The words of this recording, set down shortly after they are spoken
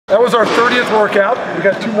That was our 30th workout. We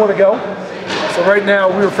got 2 more to go. So right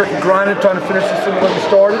now we were freaking grinding, trying to finish this thing when we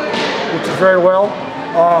started, which is very well.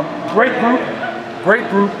 Great group, great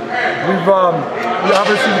group. We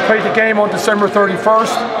obviously played the game on December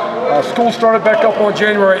 31st. School started back up on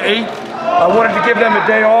January 8th. I wanted to give them a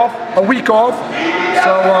day off, a week off.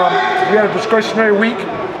 So we had a discretionary week,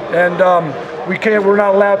 and we're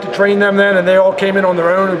not allowed to train them then, and they all came in on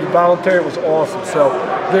their own and voluntary. It was awesome. So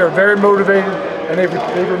they were very motivated, and they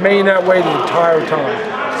remained that way the entire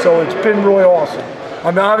time. So it's been really awesome. I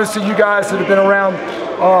mean, obviously you guys that have been around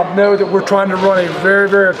know that we're trying to run a very,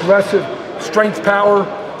 very aggressive strength power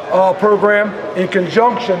program in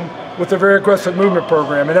conjunction with a very aggressive movement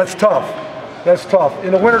program, and that's tough. That's tough.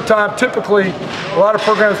 In the wintertime, typically, a lot of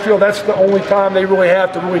programs feel that's the only time they really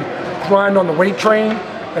have to really grind on the weight training,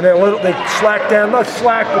 and they slack down, not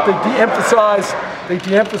slack, but they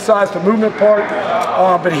de-emphasize the movement part.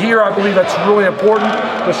 But here, I believe that's really important.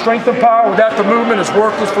 The strength and power without the movement is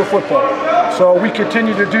worthless for football. So we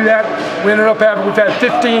continue to do that. We've had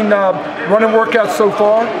 15 running workouts so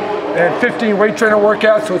far, and 15 weight trainer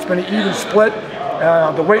workouts, so it's been an even split.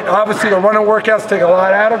 Obviously the running workouts take a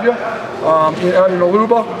lot out of you in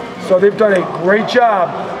Aluba, so they've done a great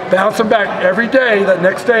job bouncing back every day, that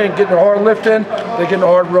next day, and getting a hard lift in, they're getting a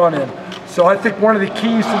hard run in. So I think one of the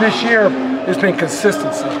keys to this year has been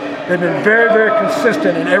consistency. They've been very, very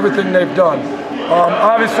consistent in everything they've done.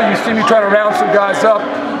 Obviously you see me trying to round some guys up.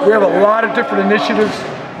 We have a lot of different initiatives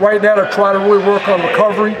right now to try to really work on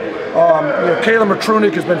recovery. Kayla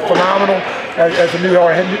Matrunik has been phenomenal as a new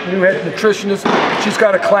head nutritionist. She's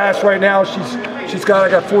got a class right now. I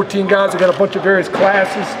got 14 guys. I got a bunch of various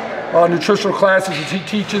classes, nutritional classes that he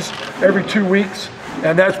teaches every 2 weeks,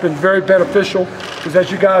 and that's been very beneficial because, as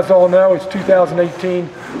you guys all know, it's 2018,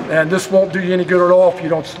 and this won't do you any good at all if you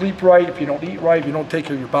don't sleep right, if you don't eat right, if you don't take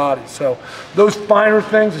care of your body. So those finer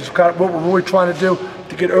things is kind of what we're really trying to do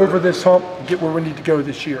to get over this hump and get where we need to go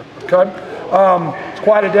this year. Okay. It's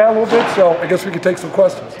quieted down a little bit, so I guess we can take some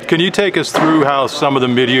questions. Can you take us through how some of the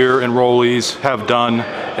mid-year enrollees have done,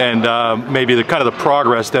 and maybe the kind of the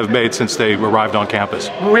progress they've made since they arrived on campus?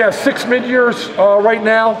 We have 6 mid-years right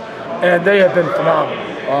now, and they have been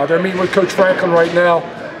phenomenal. They're meeting with Coach Franklin right now,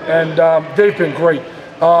 and they've been great.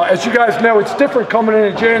 As you guys know, it's different coming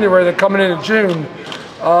in January than coming in June.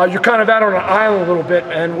 You're kind of out on an island a little bit,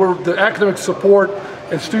 and the academic support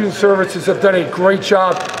and student services have done a great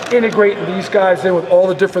job integrating these guys in with all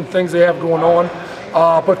the different things they have going on.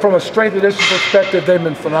 But from a strength and conditioning perspective, they've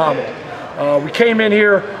been phenomenal. We came in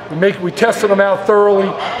here, we tested them out thoroughly.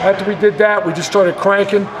 After we did that, we just started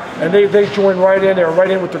cranking, and they joined right in. They were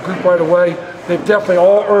right in with the group right away. They've definitely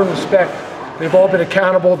all earned respect. They've all been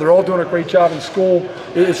accountable. They're all doing a great job in school.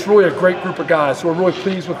 It's really a great group of guys, so we're really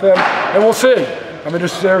pleased with them. And we'll see. I mean,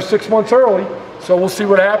 they're 6 months early. So we'll see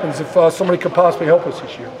what happens if somebody could possibly help us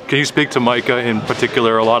this year. Can you speak to Micah in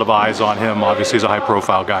particular? A lot of eyes on him. Obviously, he's a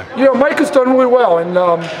high-profile guy. You know, Micah's done really well, and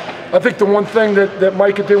I think the one thing that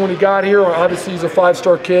Micah did when he got here, obviously he's a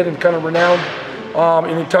 5-star kid and kind of renowned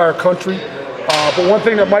in the entire country. But one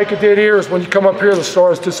thing that Micah did here is when you come up here, the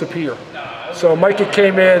stars disappear. So Micah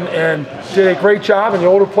came in and did a great job, and the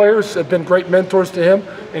older players have been great mentors to him,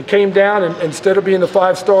 and came down and instead of being the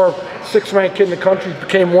 5-star, 6th-ranked kid in the country,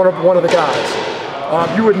 became one of the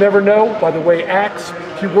guys. You would never know by the way he acts.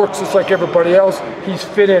 He works just like everybody else. He's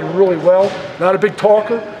fit in really well. Not a big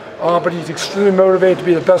talker, but he's extremely motivated to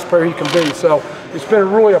be the best player he can be. So it's been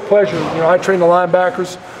really a pleasure. You know, I train the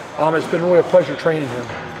linebackers. It's been really a pleasure training him.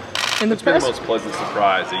 What's been the most pleasant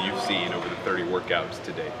surprise that you've seen over the 30 workouts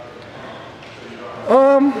to date?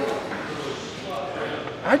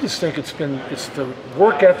 I just think it's the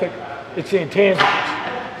work ethic, it's the intangibles.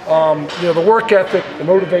 You know, the work ethic, the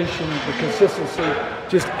motivation, the consistency,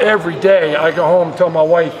 just every day I go home and tell my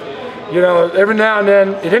wife, you know, every now and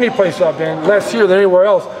then, at any place I've been, less here than anywhere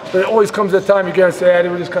else, but it always comes that time you get and say,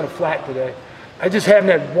 we're just kind of flat today. I just haven't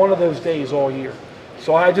had one of those days all year.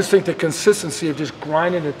 So I just think the consistency of just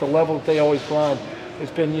grinding at the level that they always grind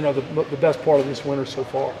has been, you know, the best part of this winter so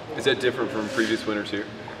far. Is that different from previous winters here?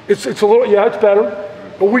 It's a little, yeah, it's better.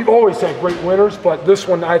 But we've always had great winters, but this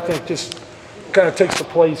one I think just kind of takes the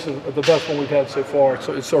place of the best one we've had so far.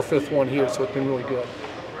 So it's our 5th one here, so it's been really good.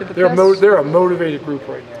 They're a motivated group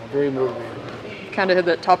right now, very motivated. Kind of had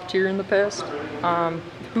that top tier in the past.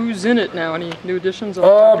 Who's in it now? Any new additions?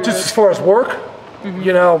 Just as far as work,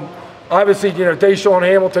 you know, obviously, you know, Deshaun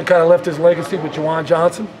Hamilton kind of left his legacy with Juwan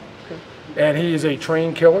Johnson, and he is a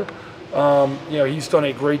train killer. You know, he's done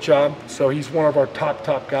a great job, so he's one of our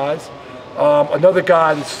top guys. Another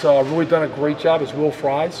guy that's really done a great job is Will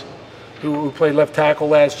Fries, who played left tackle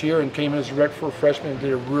last year and came in as a redshirt freshman and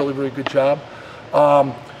did a really good job.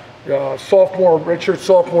 Redshirt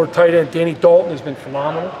sophomore tight end Danny Dalton has been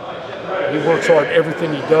phenomenal. He works hard at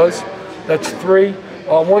everything he does. That's 3.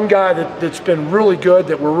 One guy that's been really good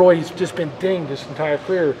he's just been dinged this entire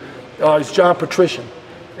career is John Patrician.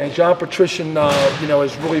 And John Patrician,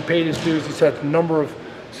 has really paid his dues. He's had a number of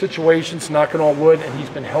situations, knocking on wood, and he's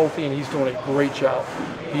been healthy and he's doing a great job.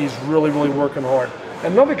 He's really, really working hard.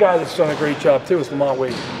 And another guy that's done a great job too is Lamont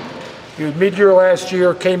Wade. He was mid-year last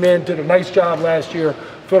year, came in, did a nice job last year,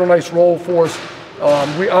 filled a nice role for us.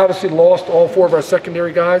 We obviously lost all 4 of our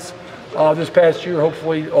secondary guys this past year,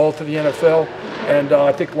 hopefully all to the NFL. And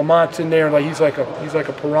I think Lamont's in there, like he's like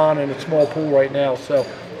a piranha in a small pool right now. So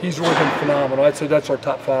he's really been phenomenal. I'd say that's our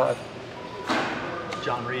top 5.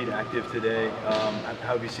 John Reed active today. How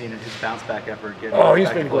have you seen his bounce back effort? He's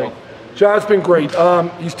been great. John's been great.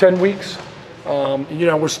 He's 10 weeks.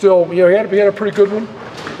 We're still, he had a pretty good one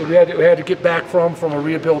that we had to get back from a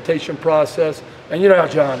rehabilitation process. And you know how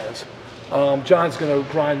John is. John's going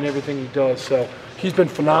to grind in everything he does. So he's been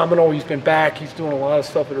phenomenal. He's been back. He's doing a lot of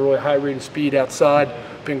stuff at a really high rate of speed outside.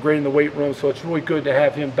 Been great in the weight room. So it's really good to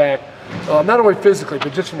have him back, not only physically,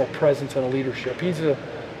 but just from a presence and a leadership. He's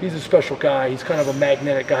a special guy. He's kind of a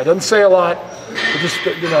magnetic guy. Doesn't say a lot, but just,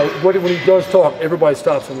 when he does talk, everybody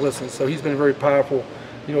stops and listens. So he's been a very powerful,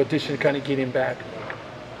 addition to kind of get him back.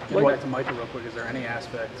 Going back to Michael real quick, is there any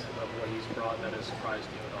aspect of what he's brought that has surprised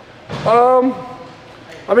you at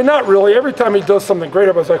all? Not really. Every time he does something great,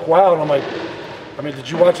 I was like, wow. And I'm like, did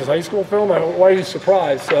you watch his high school film? Why are you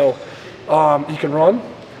surprised? So he can run,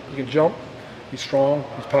 he can jump, he's strong,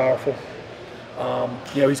 he's powerful.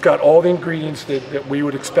 He's got all the ingredients that we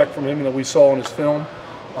would expect from him and that we saw in his film.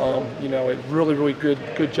 A really, really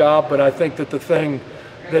good job. But I think that the thing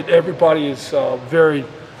that everybody is so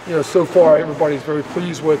far everybody's very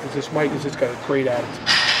pleased with is this Mike has just got a great attitude.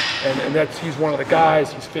 And he's one of the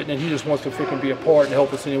guys, he's fitting in, he just wants to freaking be a part and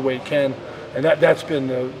help us any way he can. And that's been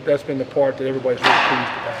the part that everybody's really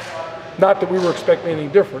pleased about. Not that we were expecting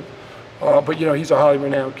anything different, but he's a highly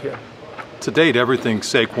renowned kid. To date, everything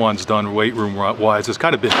Saquon's done weight room wise has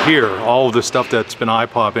kind of been here, all of the stuff that's been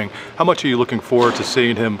eye-popping. How much are you looking forward to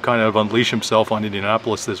seeing him kind of unleash himself on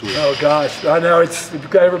Indianapolis this week? Oh gosh, I know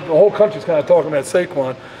the whole country's kind of talking about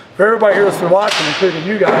Saquon. For everybody here that's been watching, including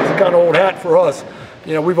you guys, it's kind of old hat for us.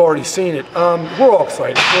 We've already seen it. We're all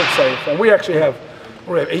excited. We're excited for him. We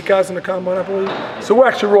have 8 guys in the combine, I believe. So we're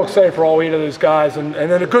actually real excited for all 8 of those guys. And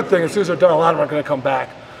then the good thing, as soon as they're done, a lot of them are going to come back.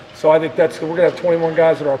 So I think we're going to have 21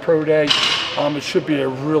 guys at our pro day. It should be a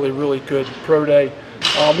really, really good pro day.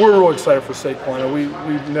 We're really excited for Saquon. We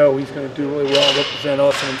know he's going to do really well, represent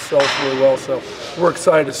us and himself really well. So we're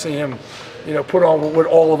excited to see him, put on what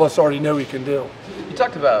all of us already know he can do. You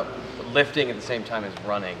talked about lifting at the same time as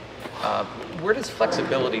running. Where does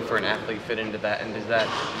flexibility for an athlete fit into that, and does that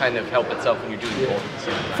kind of help itself when you're doing both at the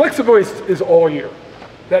same time? Flexibility is all year.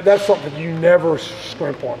 That's something you never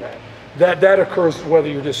scrimp on that. That occurs whether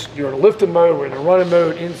you're in a lifting mode or in a running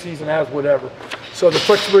mode, in season, as whatever. So the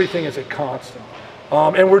flexibility thing is a constant.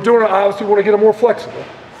 And we're doing it, obviously, we want to get them more flexible.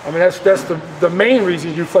 That's the main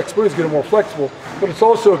reason you do flexibility is get them more flexible, but it's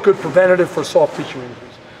also a good preventative for soft tissue injuries.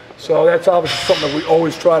 So that's obviously something that we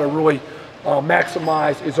always try to really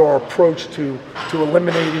maximize is our approach to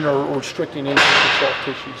eliminating or restricting injuries to soft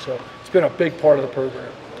tissue. So it's been a big part of the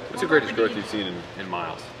program. What's the greatest growth you've seen in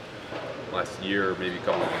Miles? Last year, maybe a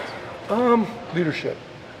couple of months? Leadership.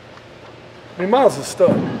 Miles is a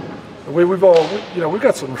stud. We've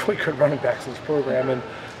got some really good running backs in this program, and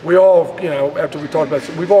we all, after we talked about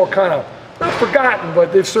it, we've all kind of not forgotten,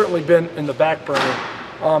 but they've certainly been in the back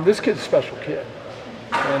burner. This kid's a special kid,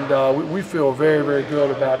 and we feel very, very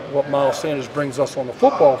good about what Miles Sanders brings us on the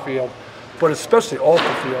football field, but especially off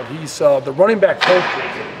the field. He's the running back culture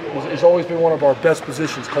has always been one of our best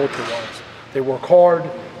positions culture-wise. They work hard.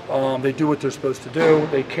 They do what they're supposed to do.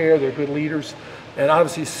 They care. They're good leaders. And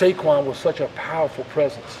obviously Saquon was such a powerful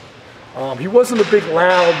presence. He wasn't a big,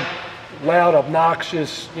 loud,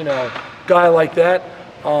 obnoxious, guy like that.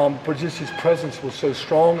 But just his presence was so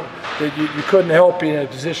strong that you couldn't help being in a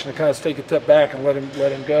position to kind of take a step back and let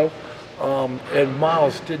him go. And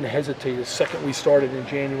Miles didn't hesitate. The second we started in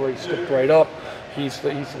January, he stepped right up. He's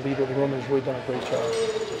the leader of the room and has really done a great job.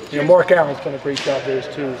 Mark Allen's done a great job there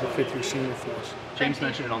too as a 5th-year senior for us. James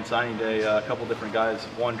mentioned it on signing day, a couple different guys,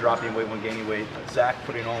 one dropping weight, one gaining weight, Zach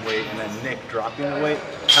putting on weight, and then Nick dropping the weight.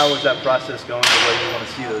 How is that process going the way you want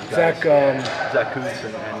to see those guys? Zach Kuntz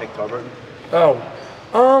and Nick Tarburton?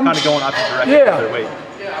 Kind of going opposite direction with their weight.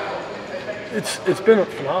 It's been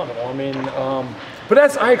phenomenal. But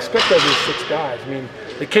I expect that these 6 guys.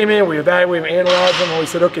 They came in, we evaluated, we analyzed them, and we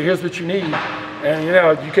said, okay, here's what you need. And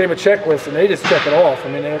you gave them a checklist, and they just check it off.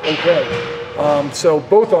 They're okay. So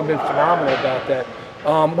both of them have been phenomenal about that.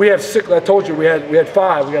 We have 6. I told you we had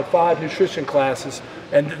 5. We got 5 nutrition classes,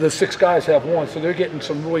 and the 6 guys have 1. So they're getting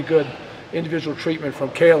some really good individual treatment from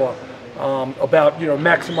Kayla about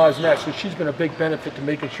maximizing that. So she's been a big benefit to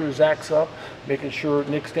making sure Zach's up, making sure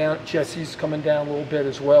Nick's down, Jesse's coming down a little bit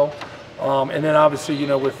as well, and then obviously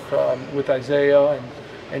with Isaiah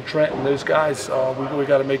and Trent and those guys, we really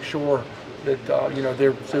got to make sure that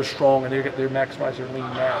they're strong and they're maximizing their lean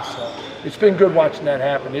mass. So it's been good watching that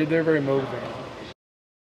happen. They're very motivated.